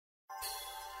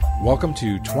Welcome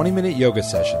to 20-minute yoga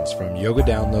sessions from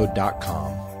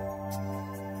yogadownload.com.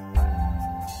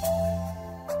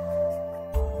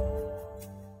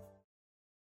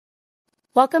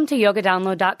 Welcome to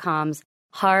yogadownload.com's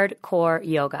HardCORE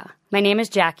Yoga. My name is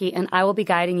Jackie, and I will be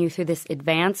guiding you through this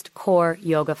advanced core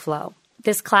yoga flow.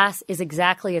 This class is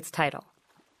exactly its title,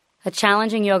 a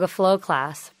challenging yoga flow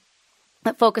class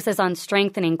that focuses on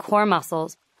strengthening core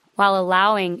muscles while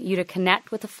allowing you to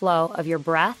connect with the flow of your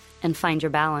breath and find your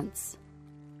balance.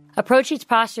 Approach each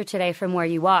posture today from where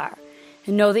you are,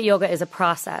 and know that yoga is a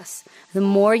process. The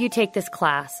more you take this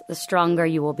class, the stronger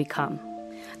you will become.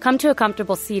 Come to a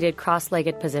comfortable seated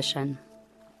cross-legged position.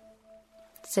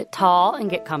 Sit tall and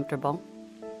get comfortable.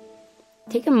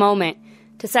 Take a moment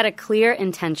to set a clear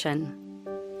intention,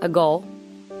 a goal,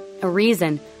 a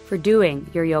reason for doing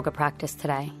your yoga practice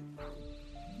today.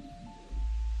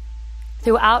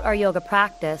 Throughout our yoga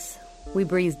practice, we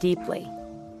breathe deeply,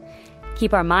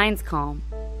 keep our minds calm,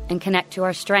 and connect to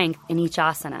our strength in each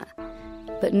asana.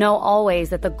 But know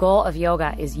always that the goal of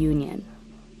yoga is union.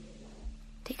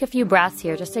 Take a few breaths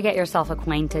here just to get yourself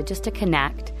acquainted, just to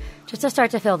connect, just to start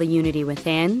to feel the unity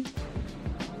within,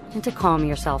 and to calm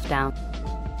yourself down.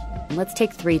 And let's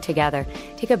take 3 together.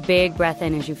 Take a big breath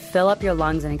in as you fill up your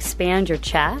lungs and expand your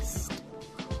chest.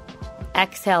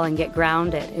 Exhale and get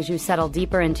grounded as you settle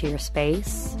deeper into your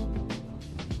space.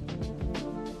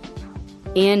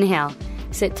 Inhale,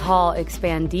 sit tall,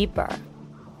 expand deeper.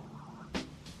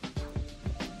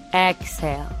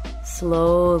 Exhale,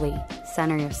 slowly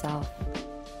center yourself.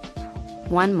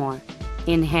 One more.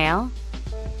 Inhale.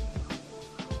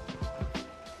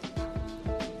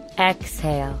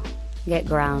 Exhale, get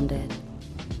grounded.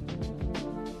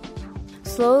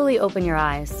 Slowly open your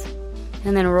eyes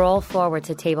and then roll forward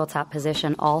to tabletop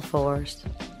position, all fours.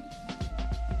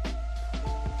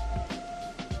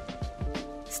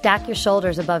 Stack your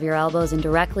shoulders above your elbows and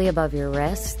directly above your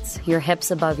wrists, your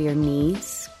hips above your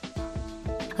knees.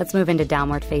 Let's move into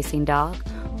downward facing dog.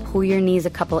 Pull your knees a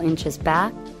couple inches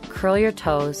back, curl your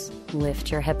toes,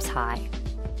 lift your hips high.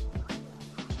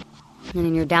 And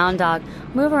in your down dog,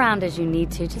 move around as you need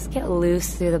to. Just get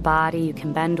loose through the body. You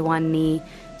can bend one knee,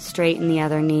 straighten the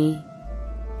other knee.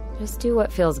 Just do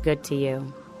what feels good to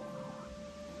you.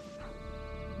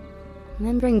 And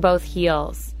then bring both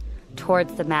heels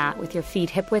towards the mat with your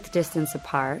feet hip-width distance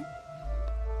apart.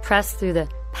 Press through the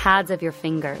pads of your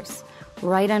fingers,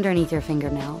 right underneath your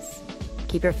fingernails.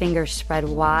 Keep your fingers spread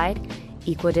wide,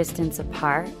 equidistance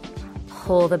apart.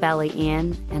 Pull the belly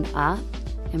in and up,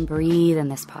 and breathe in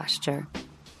this posture.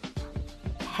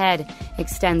 Head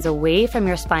extends away from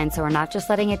your spine, so we're not just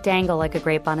letting it dangle like a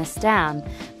grape on a stem,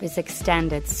 but it's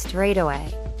extended straight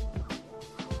away.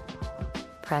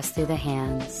 Press through the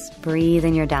hands. Breathe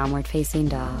in your downward facing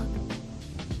dog.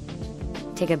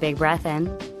 Take a big breath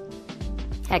in.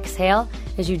 Exhale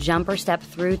as you jump or step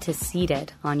through to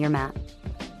seated on your mat.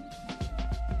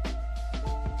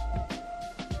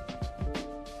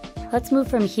 Let's move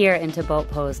from here into boat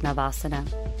pose, Navasana.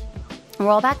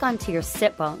 Roll back onto your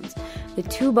sit bones, the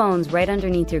 2 bones right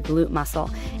underneath your glute muscle,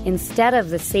 instead of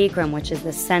the sacrum, which is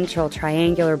the central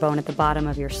triangular bone at the bottom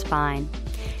of your spine.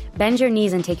 Bend your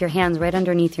knees and take your hands right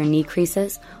underneath your knee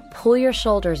creases. Pull your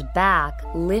shoulders back,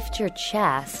 lift your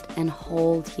chest, and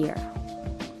hold here.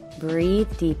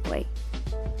 Breathe deeply,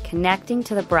 connecting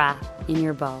to the breath in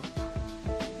your bow.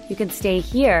 You can stay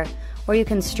here, or you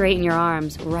can straighten your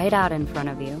arms right out in front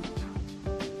of you.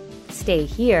 Stay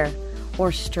here,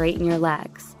 or straighten your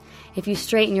legs. If you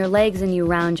straighten your legs and you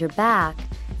round your back,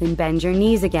 then bend your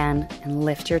knees again and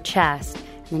lift your chest,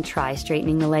 and then try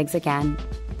straightening the legs again.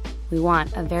 We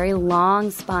want a very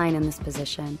long spine in this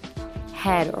position.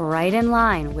 Head right in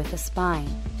line with the spine.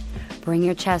 Bring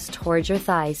your chest towards your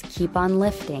thighs. Keep on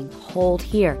lifting. Hold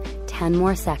here. 10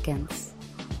 more seconds.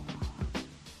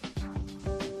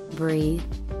 Breathe.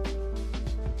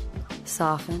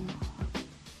 Soften.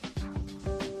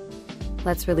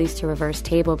 Let's release to reverse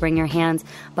table. Bring your hands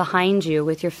behind you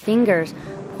with your fingers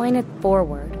pointed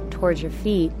forward towards your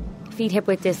feet. Feet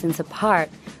hip-width distance apart.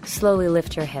 Slowly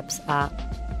lift your hips up.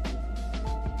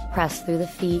 Press through the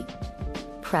feet.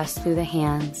 Press through the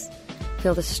hands.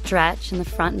 Feel the stretch in the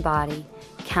front body,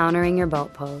 countering your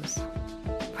boat pose.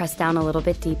 Press down a little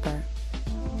bit deeper.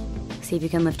 See if you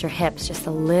can lift your hips just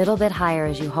a little bit higher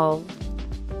as you hold.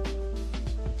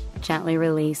 Gently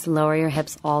release, lower your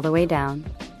hips all the way down.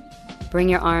 Bring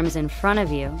your arms in front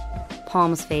of you,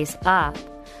 palms face up.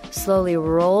 Slowly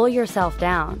roll yourself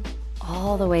down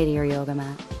all the way to your yoga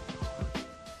mat.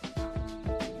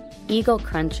 Eagle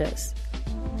crunches.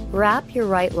 Wrap your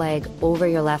right leg over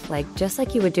your left leg just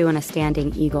like you would do in a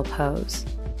standing eagle pose.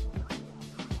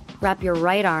 Wrap your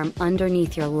right arm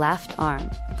underneath your left arm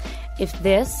If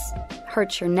this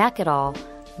hurts your neck at all,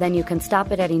 then you can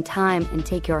stop at any time and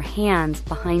take your hands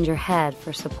behind your head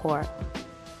for support.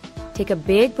 Take a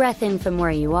big breath in from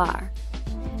where you are.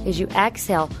 As you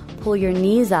exhale, pull your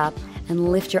knees up and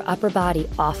lift your upper body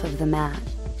off of the mat.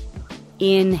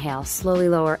 Inhale, slowly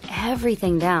lower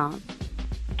everything down.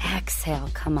 Exhale,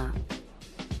 come up.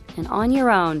 And on your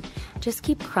own, just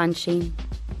keep crunching,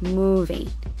 moving.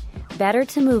 Better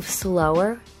to move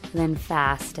slower than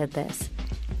fast at this.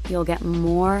 You'll get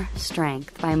more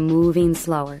strength by moving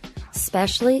slower,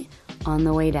 especially on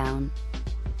the way down.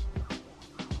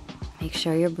 Make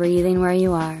sure you're breathing where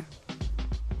you are.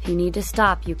 If you need to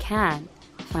stop, you can.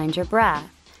 Find your breath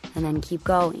and then keep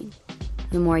going.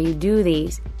 The more you do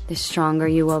these, the stronger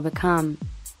you will become.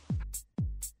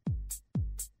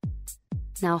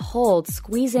 Now hold,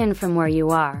 squeeze in from where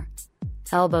you are.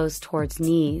 Elbows towards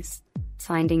knees,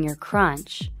 finding your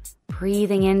crunch,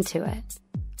 breathing into it.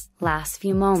 Last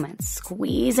few moments,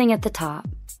 squeezing at the top.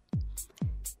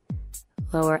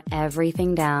 Lower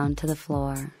everything down to the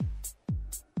floor.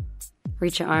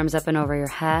 Reach your arms up and over your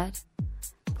head.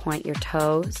 Point your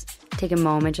toes. Take a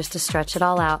moment just to stretch it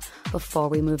all out before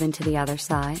we move into the other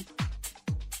side.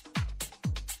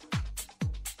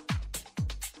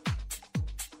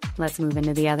 Let's move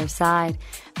into the other side.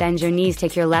 Bend your knees.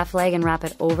 Take your left leg and wrap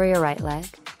it over your right leg.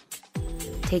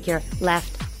 Take your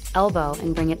left elbow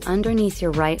and bring it underneath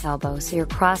your right elbow so you're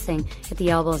crossing at the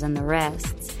elbows and the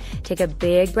wrists. Take a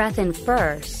big breath in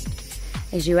first.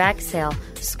 As you exhale,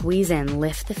 squeeze in,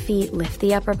 lift the feet, lift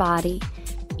the upper body.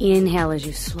 Inhale as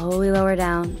you slowly lower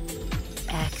down.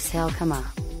 Exhale, come up.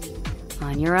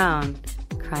 On your own,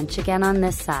 crunch again on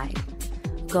this side.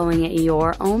 Going at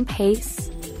your own pace.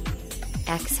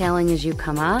 Exhaling as you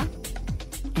come up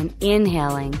and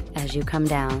inhaling as you come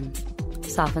down.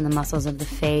 Soften the muscles of the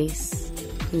face,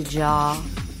 the jaw.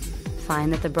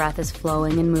 Find that the breath is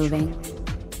flowing and moving.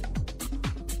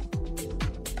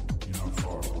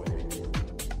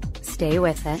 Stay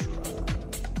with it.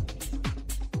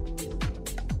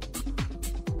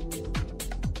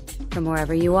 From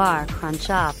wherever you are, crunch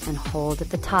up and hold at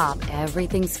the top.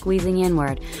 Everything squeezing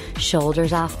inward.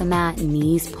 Shoulders off the mat,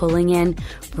 knees pulling in.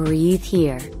 Breathe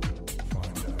here.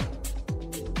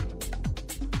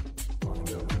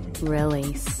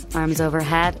 Release. Arms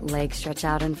overhead, legs stretch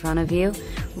out in front of you.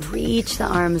 Reach the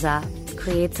arms up.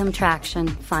 Create some traction.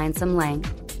 Find some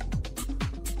length.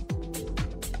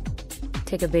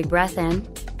 Take a big breath in.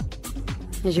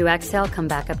 As you exhale, come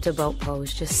back up to boat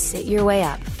pose. Just sit your way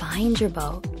up. Find your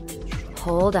boat.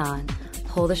 Hold on.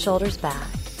 Pull the shoulders back.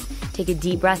 Take a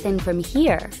deep breath in from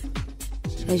here.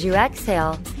 As you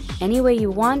exhale, any way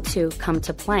you want to, come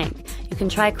to plank. You can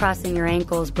try crossing your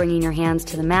ankles, bringing your hands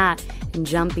to the mat, and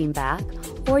jumping back,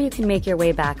 or you can make your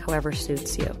way back however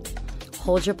suits you.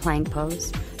 Hold your plank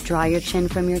pose. Draw your chin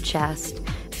from your chest.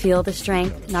 Feel the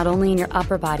strength not only in your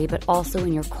upper body, but also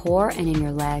in your core and in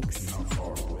your legs.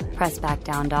 Press back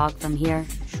down dog from here,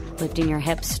 lifting your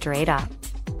hips straight up.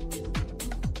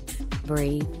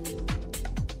 Breathe.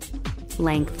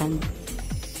 Lengthen.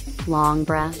 Long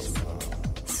breaths.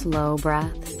 Slow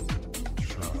breaths.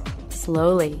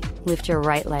 Slowly lift your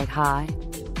right leg high.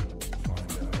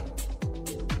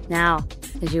 Now,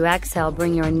 as you exhale,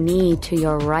 bring your knee to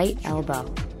your right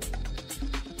elbow.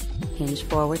 Hinge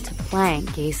forward to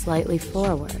plank, gaze slightly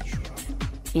forward.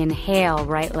 Inhale,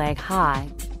 right leg high.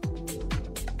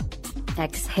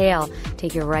 Exhale,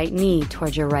 take your right knee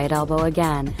towards your right elbow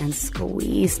again and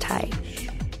squeeze tight.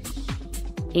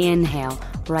 Inhale,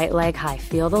 right leg high,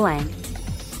 feel the length.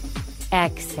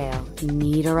 Exhale,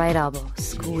 knee to right elbow,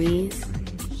 squeeze.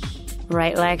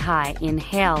 Right leg high,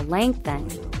 inhale, lengthen.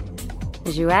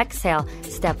 As you exhale,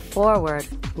 step forward,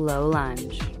 low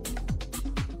lunge.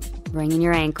 Bringing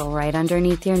your ankle right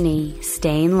underneath your knee,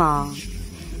 staying long.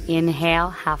 Inhale,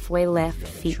 halfway lift,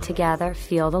 feet together,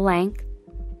 feel the length.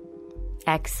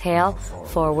 Exhale,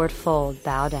 forward fold,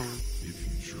 bow down.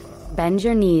 Bend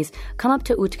your knees, come up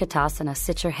to Utkatasana,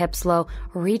 sit your hips low,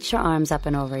 reach your arms up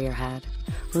and over your head.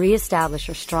 Reestablish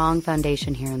your strong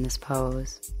foundation here in this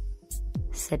pose.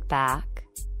 Sit back,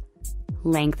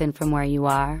 lengthen from where you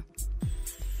are.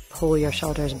 Pull your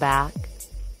shoulders back.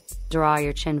 Draw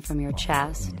your chin from your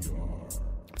chest.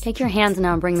 Take your hands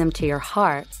now and bring them to your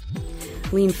heart.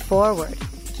 Lean forward.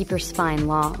 Keep your spine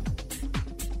long.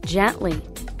 Gently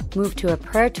move to a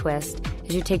prayer twist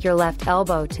as you take your left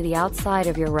elbow to the outside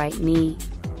of your right knee.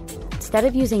 Instead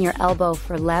of using your elbow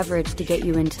for leverage to get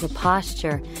you into the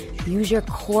posture, use your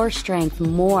core strength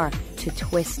more to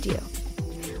twist you.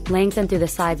 Lengthen through the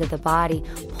sides of the body.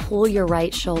 Pull your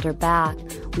right shoulder back.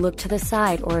 Look to the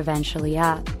side or eventually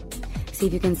up. See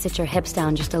if you can sit your hips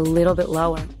down just a little bit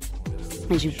lower.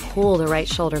 As you pull the right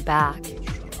shoulder back,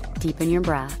 deepen your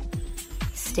breath.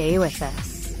 Stay with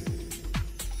this.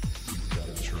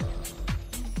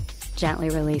 Gently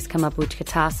release. Come up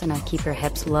Utkatasana. Keep your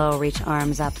hips low. Reach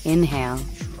arms up. Inhale.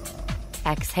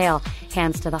 Exhale.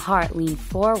 Hands to the heart. Lean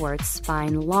forward.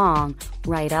 Spine long.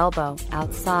 Right elbow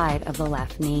outside of the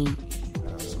left knee.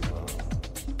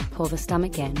 Pull the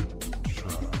stomach in.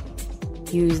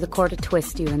 Use the core to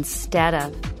twist you instead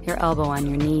of your elbow on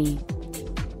your knee.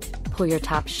 Pull your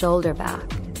top shoulder back.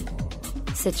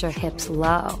 Sit your hips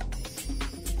low.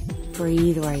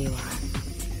 Breathe where you are.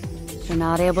 If you're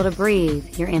not able to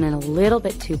breathe, you're in a little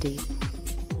bit too deep.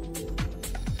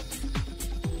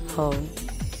 Hold.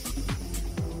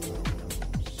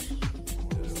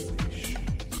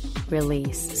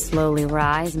 Release. Slowly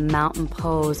rise. Mountain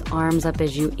pose. Arms up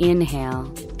as you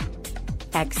inhale.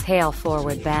 Exhale,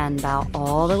 forward bend. Bow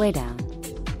all the way down.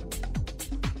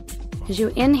 As you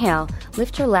inhale,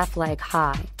 lift your left leg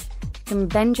high. You can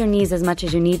bend your knees as much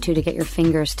as you need to get your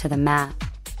fingers to the mat.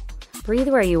 Breathe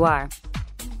where you are.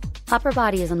 Upper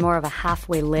body is in more of a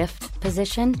halfway lift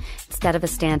position instead of a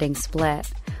standing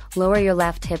split. Lower your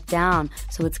left hip down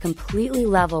so it's completely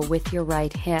level with your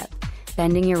right hip.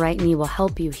 Bending your right knee will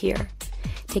help you here.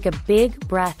 Take a big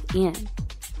breath in.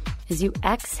 As you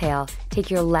exhale, take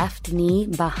your left knee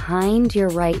behind your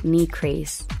right knee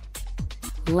crease.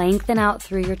 Lengthen out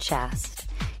through your chest.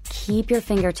 Keep your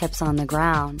fingertips on the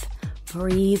ground.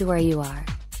 Breathe where you are.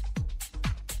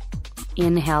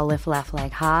 Inhale, lift left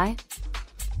leg high.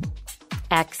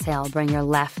 Exhale, bring your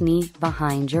left knee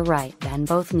behind your right. Bend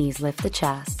both knees, lift the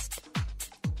chest.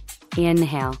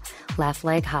 Inhale, left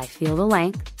leg high. Feel the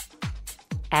length.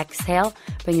 Exhale,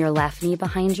 bring your left knee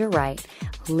behind your right.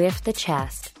 Lift the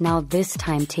chest. Now this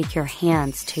time, take your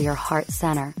hands to your heart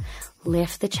center.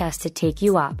 Lift the chest to take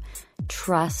you up.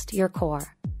 Trust your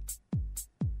core.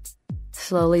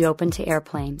 Slowly open to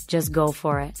airplane. Just go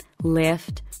for it.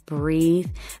 Lift, breathe,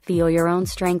 feel your own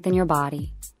strength in your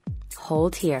body.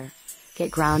 Hold here.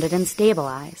 Get grounded and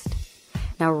stabilized.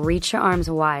 Now reach your arms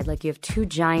wide like you have two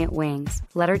giant wings.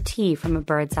 Letter T from a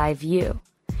bird's eye view.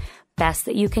 Best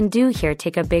that you can do here,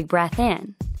 take a big breath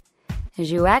in.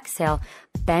 As you exhale,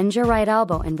 bend your right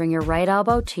elbow and bring your right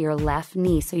elbow to your left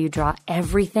knee so you draw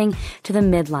everything to the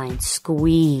midline.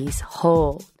 Squeeze,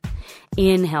 hold.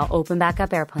 Inhale, open back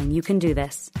up airplane. You can do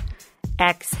this.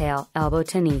 Exhale, elbow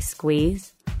to knee,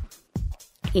 squeeze.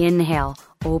 Inhale,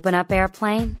 open up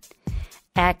airplane.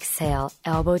 Exhale,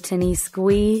 elbow to knee,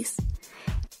 squeeze.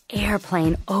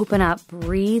 Airplane, open up,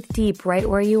 breathe deep right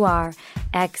where you are.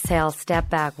 Exhale, step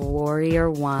back,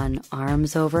 warrior one,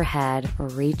 arms overhead,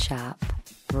 reach up.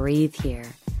 Breathe here,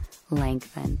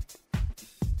 lengthen.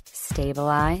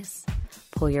 Stabilize,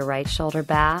 pull your right shoulder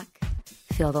back,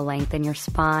 feel the length in your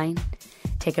spine.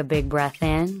 Take a big breath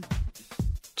in.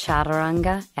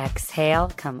 Chaturanga,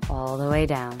 exhale, come all the way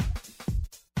down.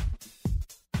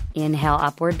 Inhale,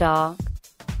 upward dog.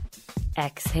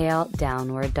 Exhale,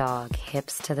 downward dog,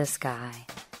 hips to the sky.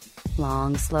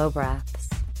 Long, slow breaths.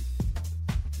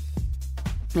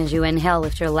 As you inhale,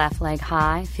 lift your left leg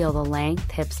high, feel the length,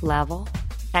 hips level.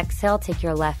 Exhale, take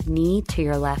your left knee to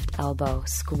your left elbow,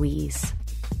 squeeze.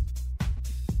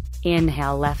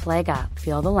 Inhale, left leg up,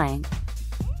 feel the length.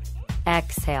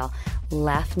 Exhale,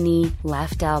 left knee,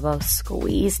 left elbow,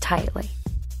 squeeze tightly.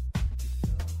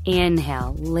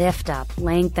 Inhale, lift up,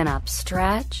 lengthen up,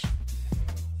 stretch.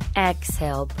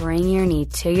 Exhale, bring your knee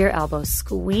to your elbow,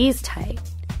 squeeze tight.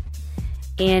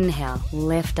 Inhale,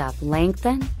 lift up,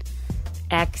 lengthen.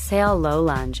 Exhale, low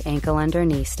lunge, ankle under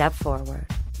knee, step forward.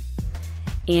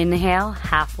 Inhale,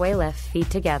 halfway lift, feet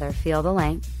together, feel the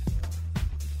length.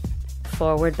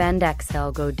 Forward bend,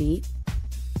 exhale, go deep.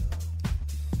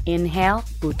 Inhale,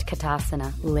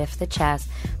 Utkatasana, lift the chest,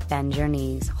 bend your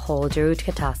knees, hold your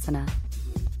Utkatasana.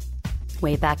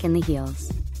 Weight back in the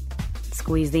heels.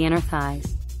 Squeeze the inner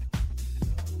thighs.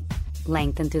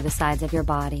 Lengthen through the sides of your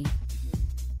body.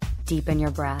 Deepen your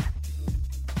breath.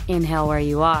 Inhale where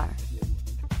you are.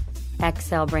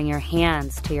 Exhale, bring your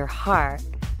hands to your heart.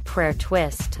 Prayer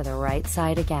twist to the right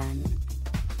side again.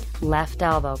 Left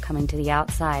elbow coming to the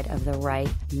outside of the right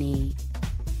knee.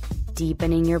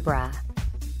 Deepening your breath.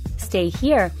 Stay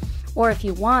here, or if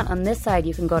you want, on this side,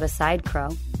 you can go to side crow.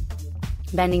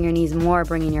 Bending your knees more,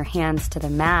 bringing your hands to the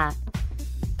mat.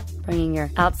 Bringing your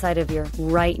outside of your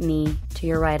right knee to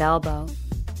your right elbow.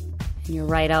 And your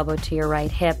right elbow to your right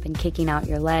hip and kicking out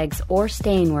your legs, or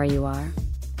staying where you are.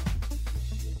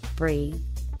 Breathe.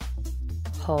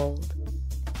 Hold.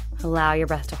 Allow your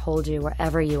breath to hold you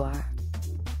wherever you are.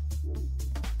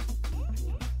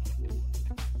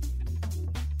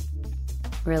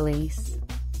 Release.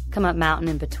 Come up mountain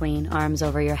in between, arms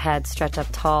over your head, stretch up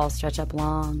tall, stretch up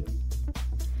long.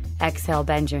 Exhale,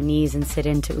 bend your knees and sit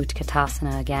into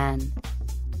Utkatasana again.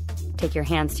 Take your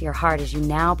hands to your heart as you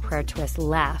now prayer twist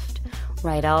left,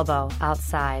 right elbow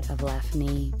outside of left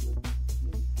knee.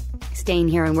 Staying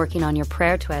here and working on your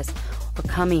prayer twist or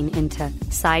coming into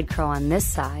side crow on this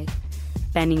side,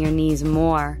 bending your knees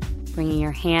more, bringing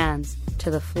your hands to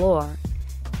the floor,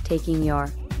 taking your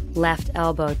left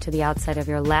elbow to the outside of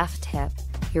your left hip,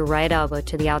 your right elbow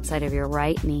to the outside of your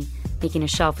right knee, making a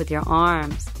shelf with your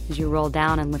arms as you roll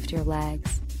down and lift your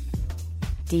legs.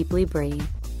 Deeply breathe.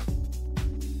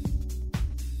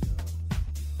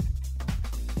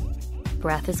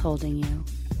 Breath is holding you.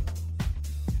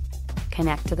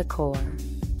 Connect to the core.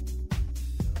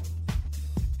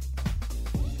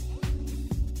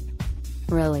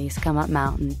 Release, come up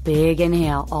mountain. Big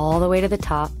inhale all the way to the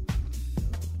top.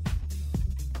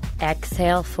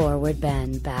 Exhale, forward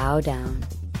bend, bow down.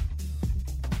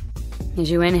 As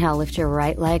you inhale, lift your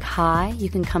right leg high. You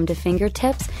can come to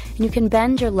fingertips, and you can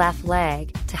bend your left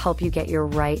leg to help you get your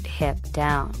right hip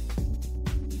down.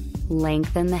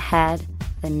 Lengthen the head,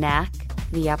 the neck,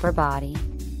 the upper body.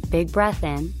 Big breath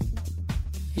in.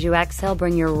 As you exhale,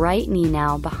 bring your right knee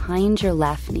now behind your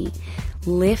left knee.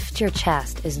 Lift your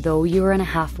chest as though you were in a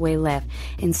halfway lift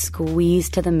and squeeze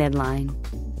to the midline.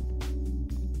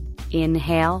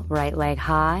 Inhale, right leg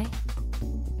high.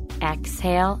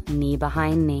 Exhale, knee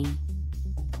behind knee.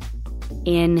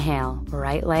 Inhale,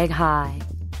 right leg high.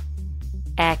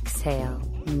 Exhale,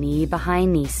 knee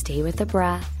behind knee. Stay with the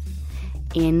breath.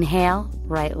 Inhale,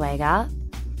 right leg up.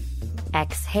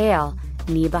 Exhale,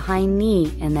 knee behind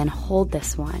knee, and then hold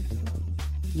this one.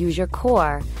 Use your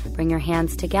core, bring your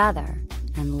hands together,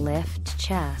 and lift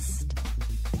chest.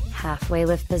 Halfway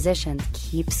lift positions.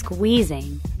 Keep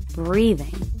squeezing,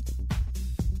 breathing.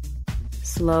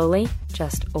 Slowly,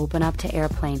 just open up to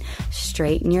airplane.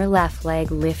 Straighten your left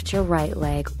leg, lift your right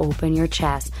leg, open your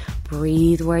chest.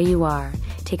 Breathe where you are.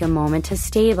 Take a moment to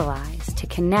stabilize, to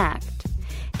connect.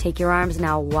 Take your arms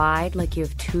now wide like you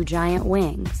have two giant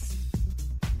wings.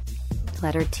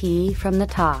 Letter T from the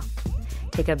top.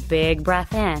 Take a big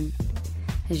breath in.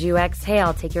 As you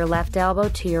exhale, take your left elbow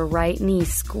to your right knee.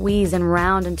 Squeeze and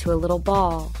round into a little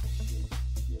ball.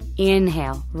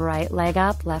 Inhale, right leg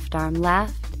up, left arm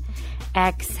left.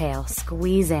 Exhale,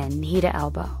 squeeze in, knee to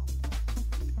elbow.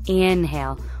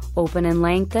 Inhale, open and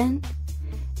lengthen.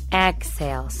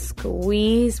 Exhale,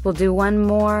 squeeze. We'll do one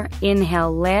more.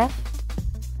 Inhale, lift.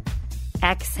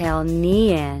 Exhale,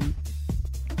 knee in.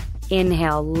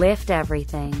 Inhale, lift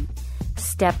everything.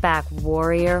 Step back,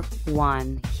 warrior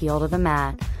one. Heel to the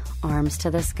mat, arms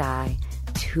to the sky,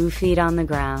 2 feet on the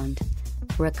ground.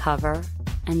 Recover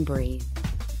and breathe.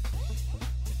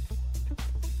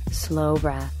 Slow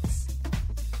breaths,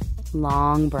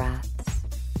 long breaths.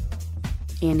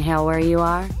 Inhale where you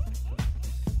are.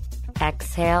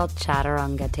 Exhale,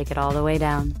 chaturanga. Take it all the way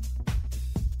down.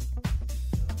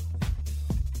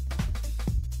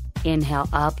 Inhale,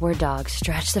 upward dog.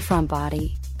 Stretch the front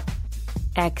body.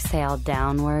 Exhale,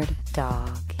 downward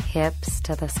dog. Hips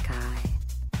to the sky.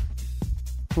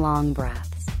 Long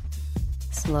breaths.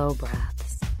 Slow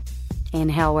breaths.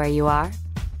 Inhale where you are.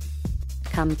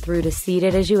 Come through to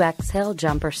seated as you exhale.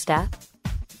 Jump or step.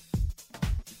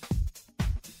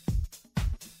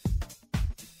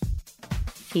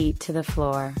 Feet to the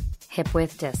floor. Hip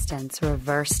width distance.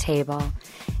 Reverse table.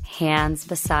 Hands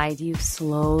beside you,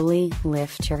 slowly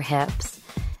lift your hips.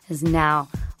 As now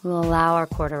we'll allow our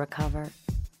core to recover.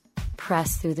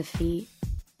 Press through the feet,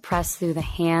 press through the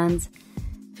hands.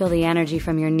 Feel the energy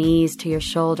from your knees to your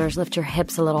shoulders. Lift your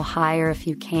hips a little higher if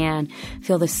you can.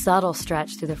 Feel the subtle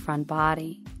stretch through the front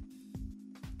body.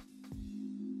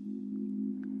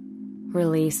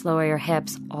 Release, lower your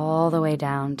hips all the way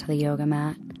down to the yoga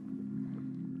mat.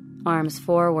 Arms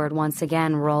forward, once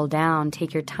again, roll down.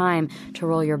 Take your time to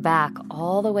roll your back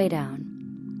all the way down.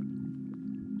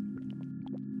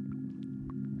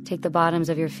 Take the bottoms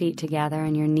of your feet together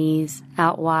and your knees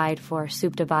out wide for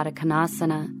Supta Baddha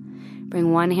Konasana.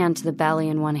 Bring one hand to the belly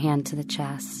and one hand to the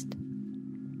chest.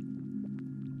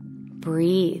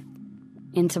 Breathe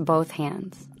into both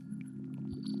hands,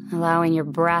 allowing your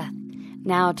breath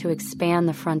now to expand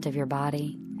the front of your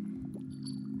body.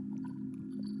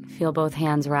 Feel both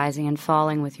hands rising and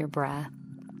falling with your breath.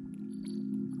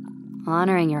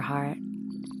 Honoring your heart.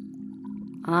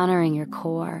 Honoring your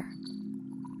core.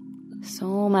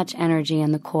 So much energy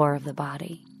in the core of the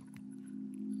body.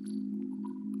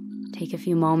 Take a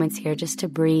few moments here just to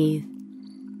breathe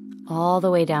all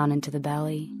the way down into the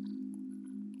belly.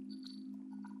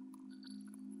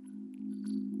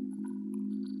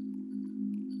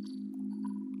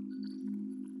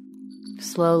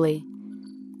 slowly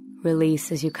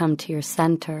release as you come to your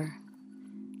center,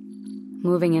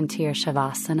 moving into your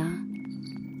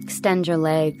Shavasana. Extend your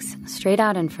legs straight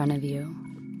out in front of you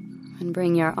and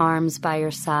bring your arms by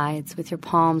your sides with your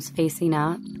palms facing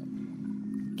up,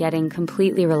 getting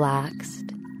completely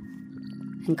relaxed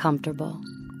and comfortable.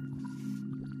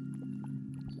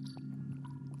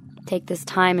 Take this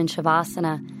time in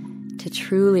Shavasana to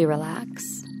truly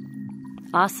relax.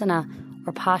 Asana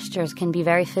or postures can be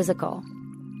very physical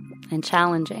and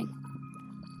challenging,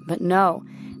 but know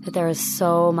that there is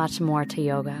so much more to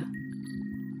yoga,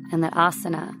 and that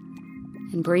asana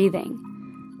and breathing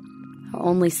are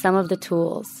only some of the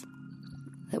tools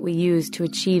that we use to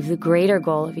achieve the greater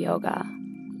goal of yoga,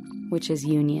 which is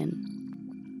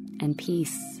union and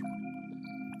peace.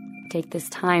 Take this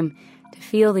time to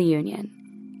feel the union,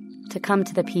 to come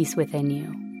to the peace within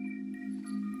you.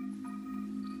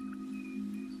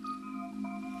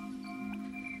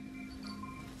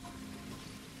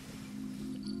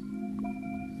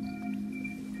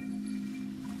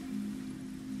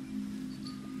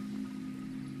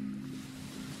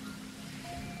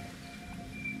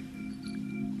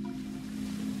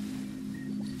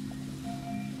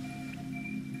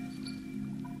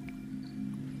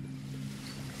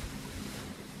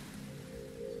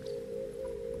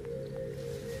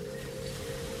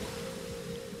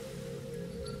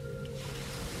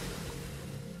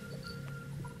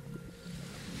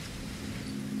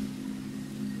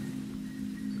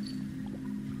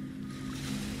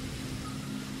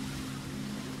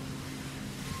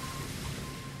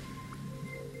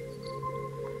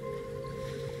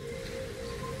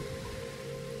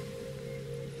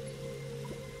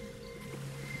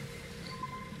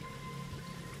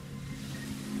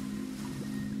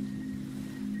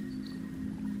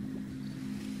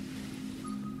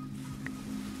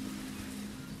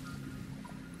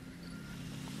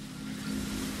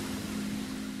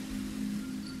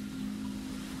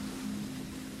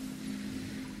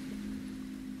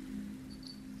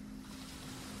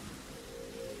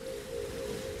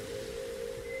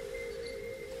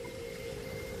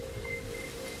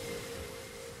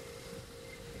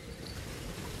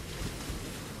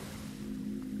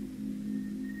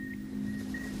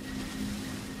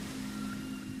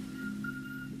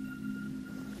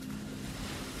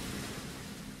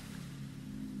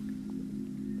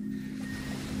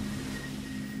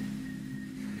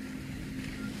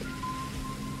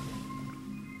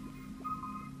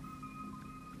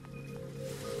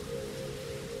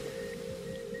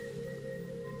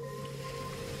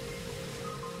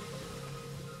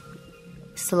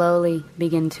 Slowly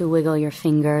begin to wiggle your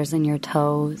fingers and your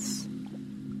toes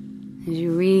as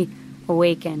you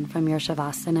reawaken from your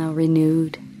Shavasana,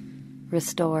 renewed,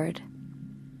 restored.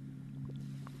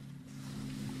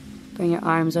 Bring your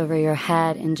arms over your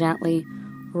head and gently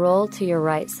roll to your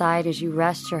right side as you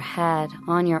rest your head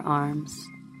on your arms,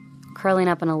 curling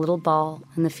up in a little ball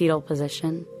in the fetal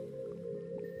position.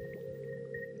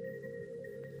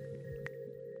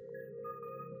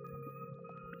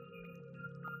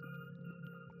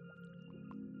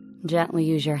 Gently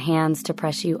use your hands to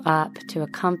press you up to a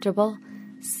comfortable,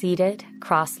 seated,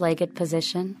 cross-legged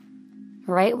position,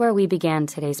 right where we began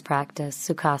today's practice,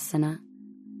 Sukhasana.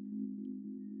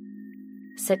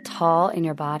 Sit tall in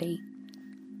your body.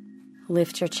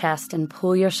 Lift your chest and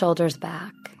pull your shoulders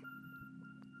back.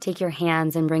 Take your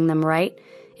hands and bring them right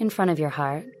in front of your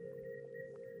heart.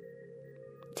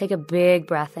 Take a big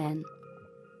breath in.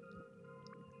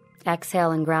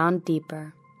 Exhale and ground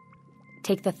deeper.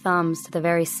 Take the thumbs to the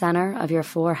very center of your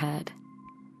forehead.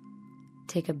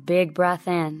 Take a big breath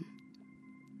in.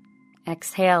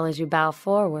 Exhale as you bow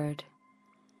forward.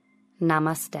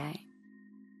 Namaste.